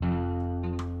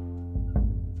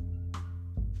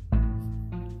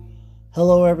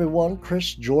Hello, everyone.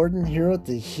 Chris Jordan here at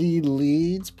the He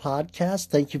Leads podcast.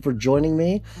 Thank you for joining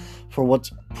me for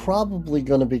what's probably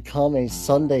going to become a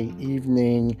Sunday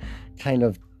evening kind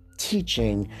of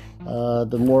teaching.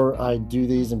 The more I do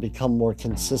these and become more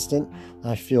consistent,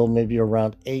 I feel maybe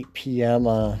around 8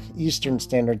 p.m. Eastern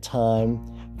Standard Time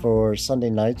for Sunday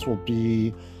nights will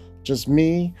be just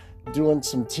me doing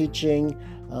some teaching.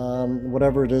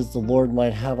 Whatever it is the Lord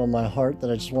might have on my heart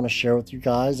that I just want to share with you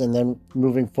guys. And then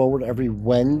moving forward every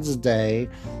Wednesday,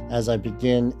 as I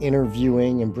begin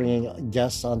interviewing and bringing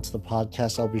guests onto the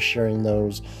podcast, I'll be sharing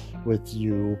those with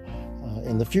you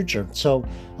in the future. So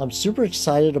I'm super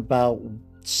excited about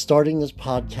starting this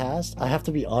podcast. I have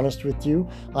to be honest with you.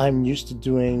 I'm used to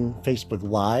doing Facebook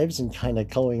Lives and kind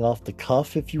of going off the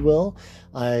cuff, if you will.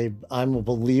 I'm a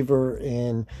believer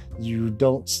in you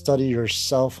don't study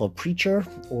yourself a preacher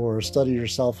or study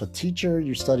yourself a teacher.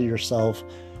 You study yourself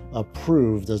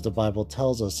approved, as the Bible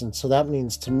tells us. And so that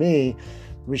means to me,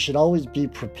 we should always be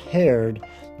prepared,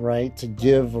 right, to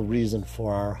give a reason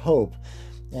for our hope.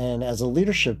 And as a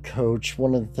leadership coach,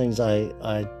 one of the things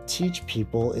I teach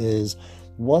people is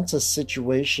once a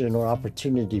situation or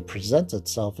opportunity presents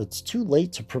itself, it's too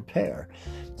late to prepare.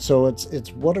 So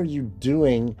it's what are you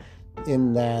doing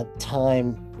in that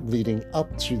time leading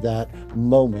up to that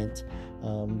moment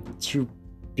to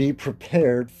be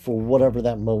prepared for whatever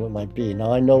that moment might be.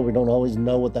 Now, I know we don't always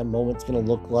know what that moment's going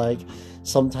to look like.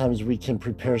 Sometimes we can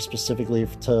prepare specifically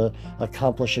to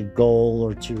accomplish a goal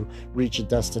or to reach a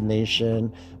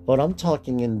destination, but I'm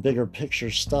talking in bigger picture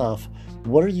stuff.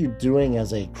 What are you doing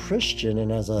as a Christian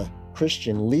and as a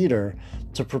Christian leader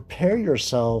to prepare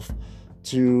yourself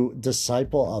to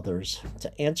disciple others,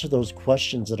 to answer those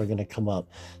questions that are going to come up,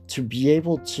 to be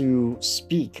able to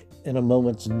speak in a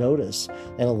moment's notice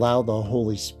and allow the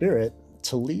Holy Spirit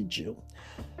to lead you?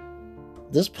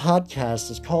 This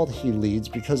podcast is called He Leads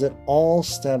because it all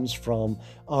stems from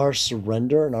our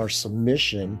surrender and our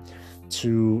submission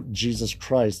to Jesus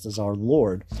Christ as our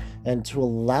Lord, and to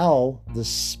allow the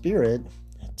Spirit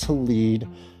to lead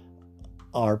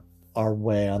our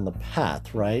way on the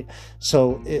path, right?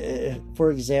 So,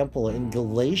 for example, in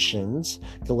Galatians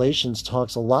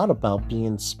talks a lot about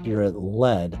being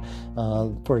Spirit-led.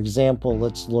 For example,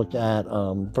 let's look at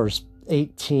verse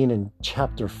 18 in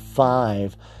chapter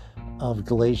 5 of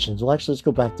Galatians. Well, actually, let's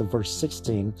go back to verse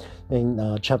 16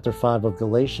 in chapter 5 of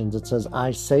Galatians. It says, "I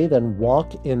say then,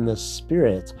 walk in the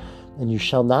Spirit, and you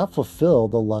shall not fulfill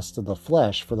the lust of the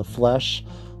flesh, for the flesh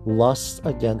lusts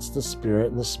against the Spirit,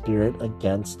 and the Spirit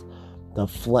against the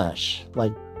flesh."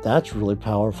 Like, that's really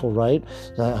powerful, right?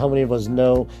 How many of us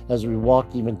know as we walk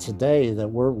even today that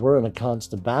we're in a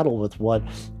constant battle with what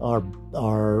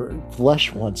our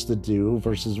flesh wants to do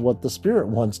versus what the Spirit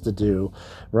wants to do,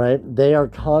 right? They are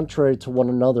contrary to one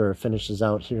another, it finishes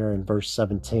out here in verse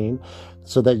 17,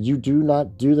 so that you do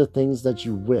not do the things that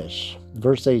you wish.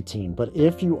 Verse 18, "But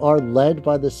if you are led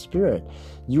by the Spirit,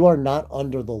 you are not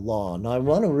under the law." Now, I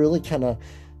want to really kind of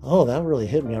that really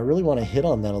hit me. I really want to hit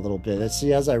on that a little bit.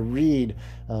 See, as I read,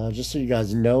 just so you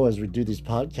guys know, as we do these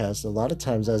podcasts, a lot of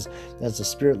times as the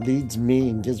Spirit leads me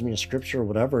and gives me a scripture or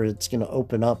whatever, it's going to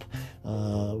open up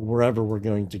wherever we're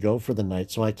going to go for the night.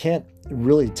 So I can't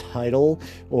really title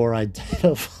or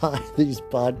identify these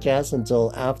podcasts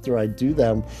until after I do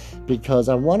them, because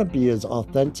I want to be as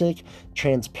authentic,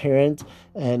 transparent,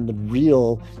 and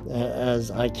real as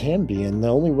I can be. And the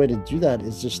only way to do that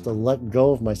is just to let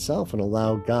go of myself and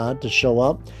allow God to show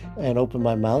up and open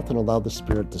my mouth and allow the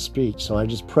Spirit to speak. So I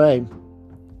just pray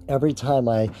every time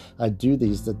I do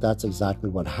these that's exactly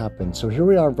what happens. So here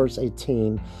we are in verse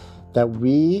 18, that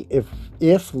we,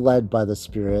 if led by the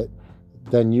Spirit,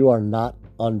 then you are not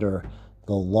under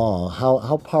the law.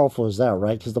 How powerful is that,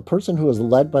 right? Because the person who is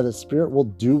led by the Spirit will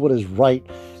do what is right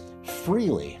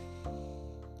freely.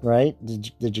 Right?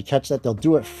 Did you catch that? They'll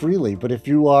do it freely. But if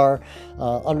you are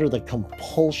under the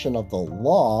compulsion of the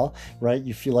law, right,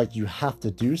 you feel like you have to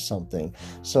do something.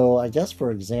 So I guess, for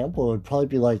example, it would probably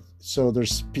be like, so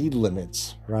there's speed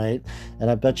limits, right? And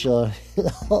I bet you a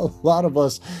lot of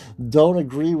us don't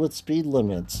agree with speed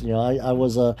limits. I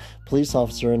was a police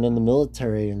officer and in the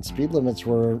military, and speed limits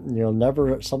were,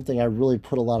 never something I really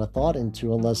put a lot of thought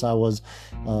into unless I was,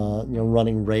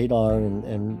 running radar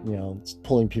and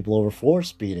pulling people over for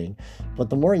speeding.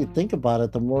 But the more you think about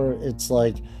it, the more it's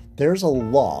like there's a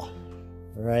law,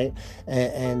 right?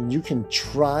 And you can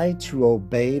try to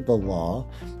obey the law,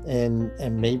 and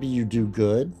maybe you do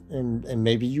good, and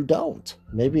maybe you don't.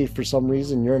 Maybe for some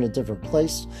reason you're in a different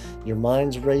place, your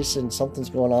mind's racing, something's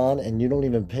going on, and you don't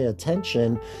even pay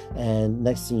attention, and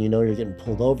next thing you know, you're getting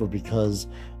pulled over because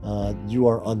you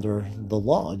are under the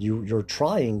law. You're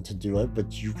trying to do it,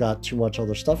 but you've got too much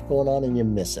other stuff going on and you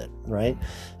miss it, right?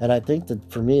 And I think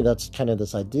that for me, that's kind of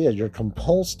this idea. You're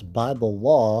compulsed by the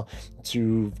law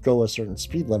to go a certain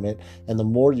speed limit, and the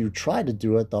more you try to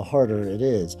do it, the harder it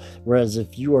is. Whereas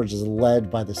if you are just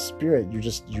led by the Spirit,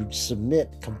 you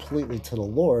submit completely to the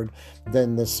Lord,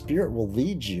 then the Spirit will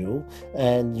lead you,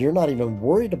 and you're not even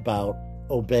worried about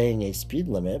obeying a speed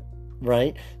limit,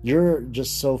 right? You're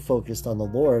just so focused on the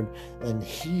Lord, and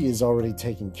He is already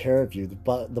taking care of you.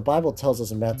 The Bible tells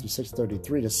us in Matthew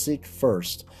 6:33 to seek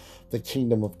first the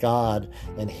kingdom of God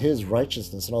and His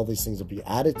righteousness, and all these things will be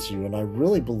added to you. And I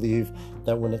really believe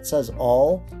that when it says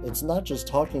all, it's not just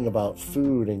talking about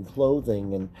food and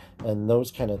clothing and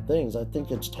those kind of things. I think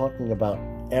it's talking about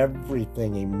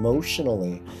everything,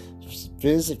 emotionally,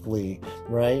 physically,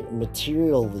 right?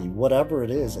 Materially, whatever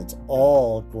it is, it's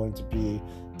all going to be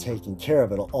taken care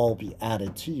of. It'll all be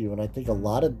added to you. And I think a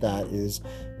lot of that is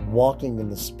walking in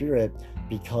the Spirit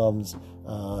becomes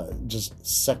just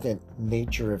second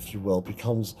nature, if you will,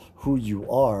 becomes who you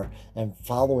are, and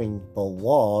following the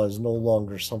law is no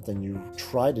longer something you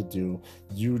try to do,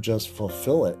 you just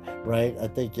fulfill it, right? I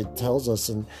think it tells us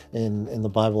in the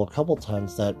Bible a couple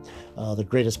times that the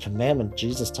greatest commandment,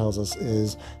 Jesus tells us,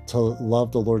 is to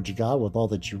love the Lord your God with all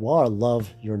that you are,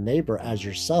 love your neighbor as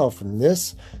yourself, and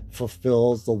this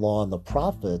fulfills the law and the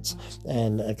prophets.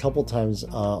 And a couple times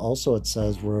also it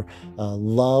says where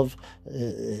love,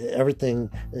 everything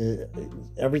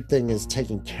is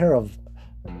taken care of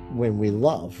when we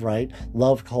love, right?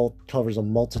 Love covers a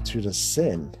multitude of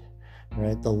sin,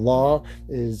 right? The law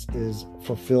is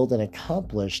fulfilled and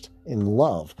accomplished in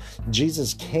love.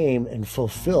 Jesus came and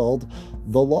fulfilled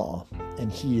the law,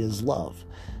 and He is love.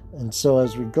 And so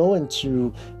as we go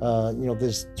into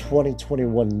this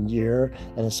 2021 year,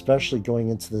 and especially going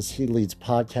into this He Leads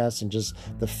podcast and just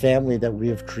the family that we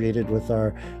have created with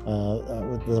our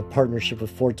with the partnership with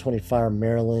 420 Fire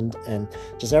Maryland, and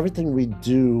just everything we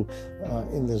do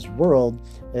in this world,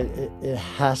 it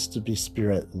has to be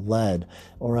Spirit-led,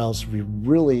 or else we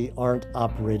really aren't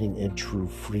operating in true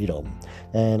freedom.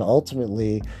 And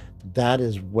ultimately, that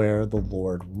is where the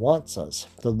Lord wants us.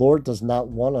 The Lord does not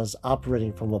want us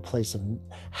operating from a place of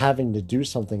having to do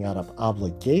something out of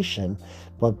obligation,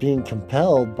 but being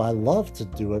compelled by love to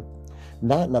do it,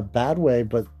 not in a bad way,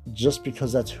 but just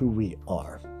because that's who we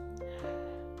are.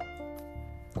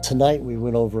 Tonight we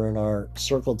went over in our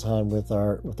circle time with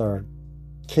our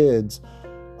kids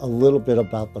a little bit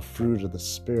about the fruit of the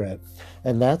Spirit.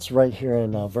 And that's right here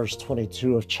in verse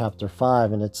 22 of chapter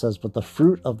 5. And it says, "But the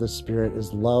fruit of the Spirit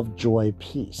is love, joy,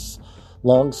 peace,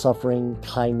 long-suffering,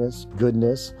 kindness,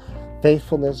 goodness,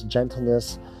 faithfulness,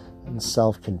 gentleness, and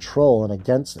self-control. And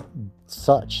against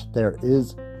such there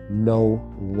is no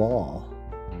law."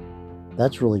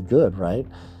 That's really good, right?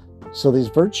 So these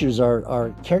virtues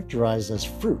are characterized as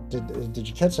fruit. Did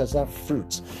you catch that? It's not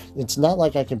fruits. It's not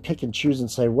like I can pick and choose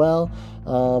and say, well,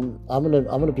 I'm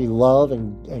gonna be love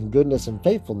and goodness and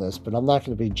faithfulness, but I'm not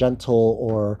going to be gentle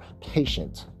or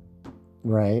patient,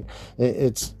 right?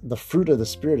 It's the fruit of the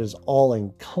Spirit is all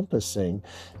encompassing,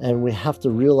 and we have to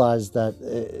realize that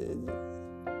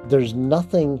there's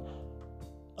nothing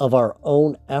of our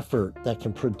own effort that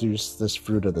can produce this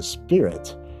fruit of the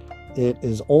Spirit. It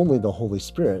is only the Holy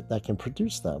Spirit that can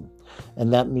produce them.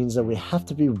 And that means that we have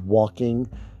to be walking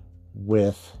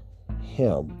with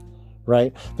Him,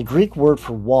 right? The Greek word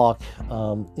for walk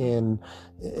in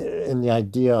the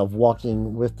idea of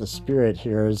walking with the Spirit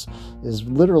here is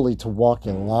literally to walk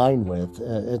in line with.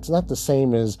 It's not the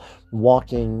same as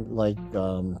walking like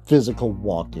physical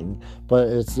walking, but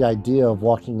it's the idea of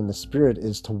walking in the Spirit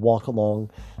is to walk along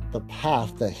the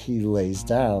path that He lays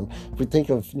down. If we think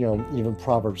of, even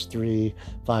Proverbs 3,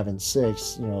 5, and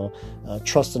 6,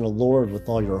 trust in the Lord with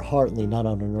all your heart, lean not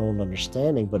on your own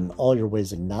understanding, but in all your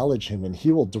ways acknowledge Him, and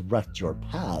He will direct your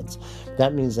paths.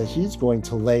 That means that He's going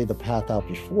to lay the path out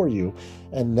before you,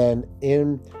 and then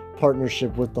in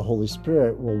partnership with the Holy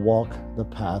Spirit will walk the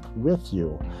path with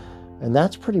you. And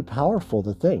that's pretty powerful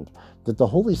to think that the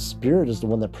Holy Spirit is the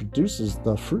one that produces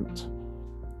the fruit.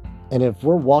 And if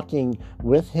we're walking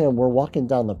with Him, we're walking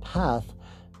down the path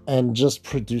and just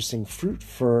producing fruit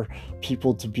for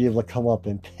people to be able to come up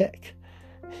and pick.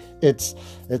 It's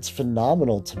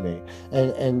phenomenal to me.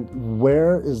 And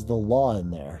where is the law in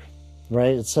there,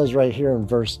 right? It says right here in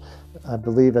verse, I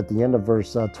believe at the end of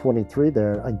verse 23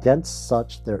 there, against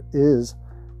such there is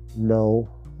no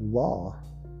law.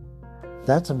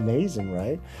 That's amazing,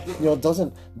 right? It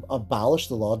doesn't abolish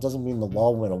the law. It doesn't mean the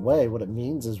law went away. What it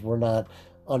means is we're not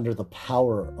under the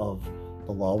power of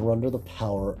the law. We're under the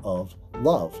power of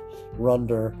love. We're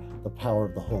under the power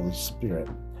of the Holy Spirit.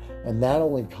 And that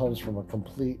only comes from a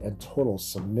complete and total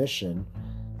submission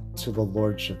to the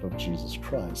Lordship of Jesus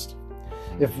Christ.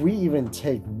 If we even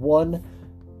take I'm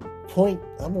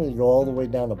going to go all the way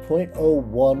down to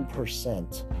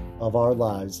 0.01% of our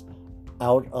lives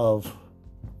out of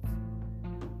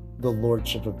the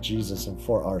Lordship of Jesus and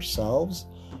for ourselves,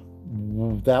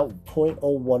 that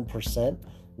 0.01%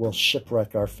 will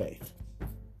shipwreck our faith.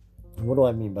 What do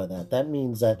I mean by that? That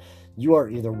means that you are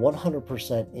either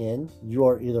 100% in, you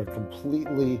are either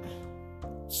completely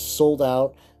sold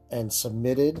out and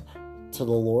submitted to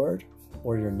the Lord,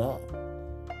 or you're not.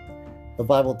 The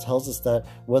Bible tells us that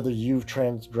whether you've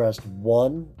transgressed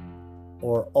one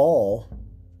or all,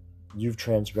 you've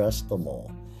transgressed them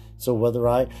all. So whether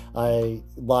I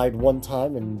lied one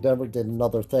time and never did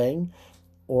another thing,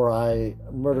 or I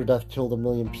murder, death, killed 1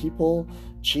 million people,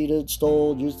 cheated,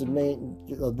 stole, used the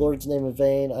Lord's name in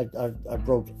vain, I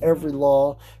broke every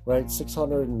law, right?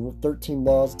 613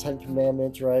 laws, 10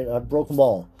 commandments, right? I broke them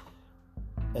all.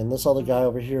 And this other guy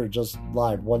over here just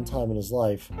lied one time in his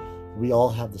life. We all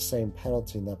have the same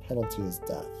penalty, and that penalty is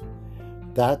death.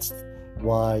 That's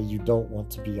why you don't want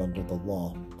to be under the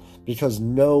law, because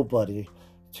nobody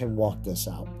can walk this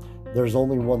out. There's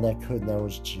only one that could, and that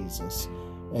was Jesus.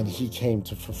 And he came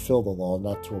to fulfill the law,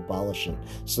 not to abolish it.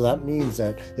 So that means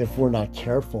that if we're not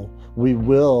careful, we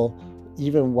will,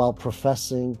 even while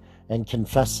professing and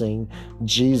confessing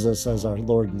Jesus as our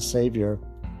Lord and Savior,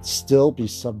 still be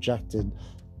subjected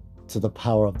to the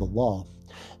power of the law.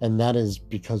 And that is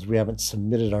because we haven't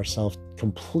submitted ourselves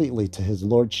completely to his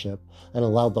lordship and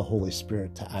allowed the Holy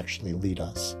Spirit to actually lead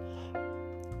us.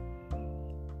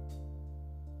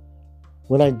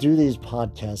 When I do these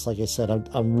podcasts, like I said,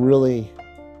 I'm really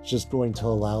just going to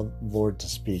allow the Lord to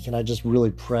speak. And I just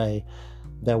really pray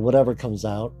that whatever comes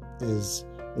out is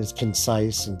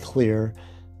concise and clear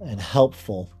and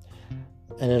helpful.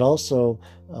 And it also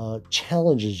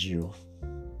challenges you,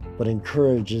 but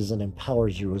encourages and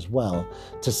empowers you as well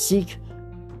to seek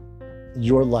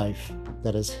your life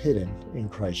that is hidden in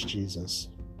Christ Jesus.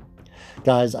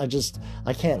 Guys, I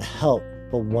can't help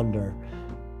but wonder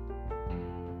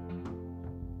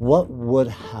what would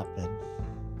happen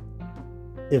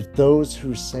if those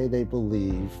who say they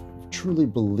believe truly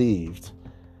believed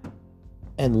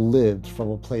and lived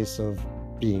from a place of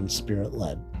being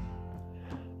Spirit-led.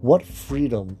 What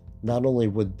freedom not only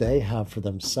would they have for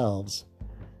themselves,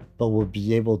 but would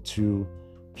be able to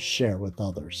share with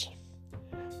others.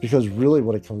 Because really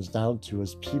what it comes down to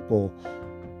is people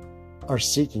are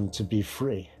seeking to be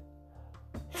free.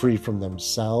 Free from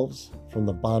themselves, from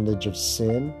the bondage of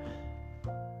sin,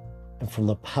 and from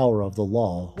the power of the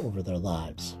law over their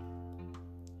lives.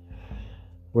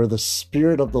 Where the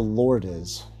Spirit of the Lord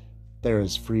is, there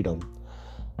is freedom.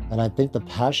 And I think the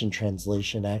Passion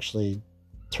Translation actually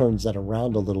turns that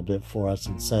around a little bit for us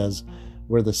and says,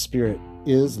 where the Spirit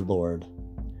is Lord,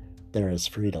 there is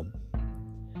freedom.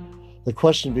 The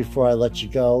question before I let you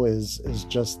go is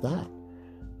just that.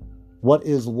 What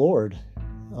is Lord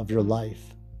of your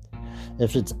life?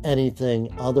 If it's anything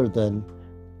other than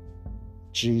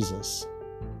Jesus,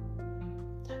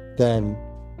 then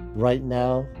right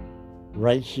now,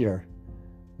 right here,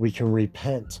 we can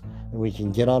repent and we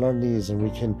can get on our knees and we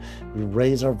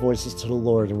raise our voices to the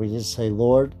Lord and we can say,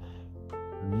 Lord,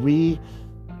 we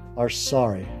are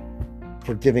sorry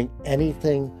for giving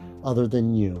anything other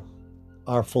than you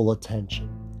our full attention.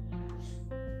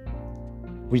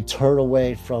 We turn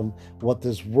away from what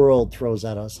this world throws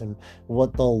at us and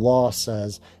what the law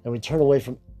says, and we turn away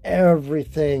from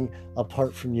everything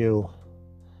apart from you,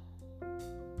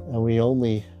 and we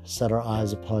only set our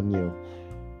eyes upon you.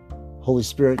 Holy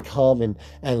Spirit, come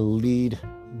and lead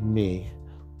me.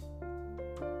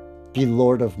 Be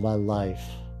Lord of my life.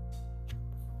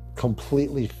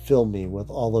 Completely fill me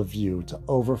with all of you to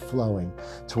overflowing,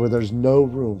 to where there's no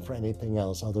room for anything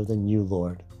else other than you,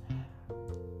 Lord.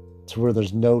 To where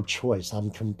there's no choice.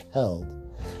 I'm compelled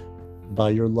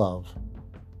by your love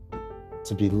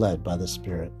to be led by the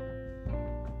Spirit.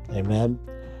 Amen.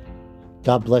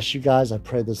 God bless you guys. I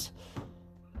pray this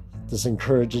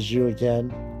encourages you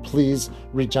again. Please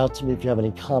reach out to me if you have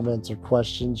any comments or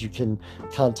questions. You can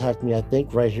contact me, I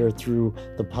think, right here through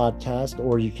the podcast,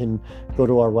 or you can go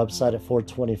to our website at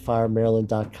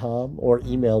 420firemaryland.com or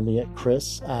email me at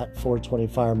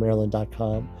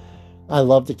chris@420firemaryland.com. I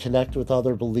love to connect with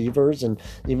other believers and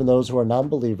even those who are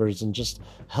non-believers and just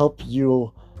help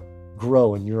you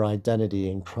grow in your identity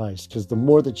in Christ. Because the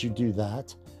more that you do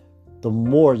that, the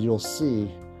more you'll see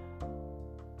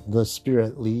the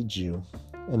Spirit lead you,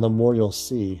 and the more you'll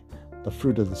see the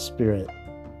fruit of the Spirit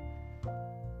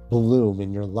bloom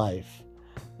in your life,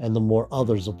 and the more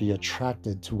others will be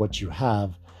attracted to what you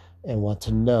have and want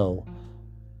to know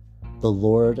the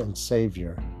Lord and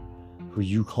Savior who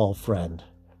you call friend,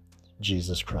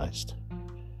 Jesus Christ.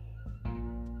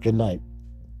 Good night.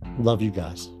 Love you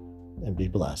guys, and be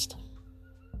blessed.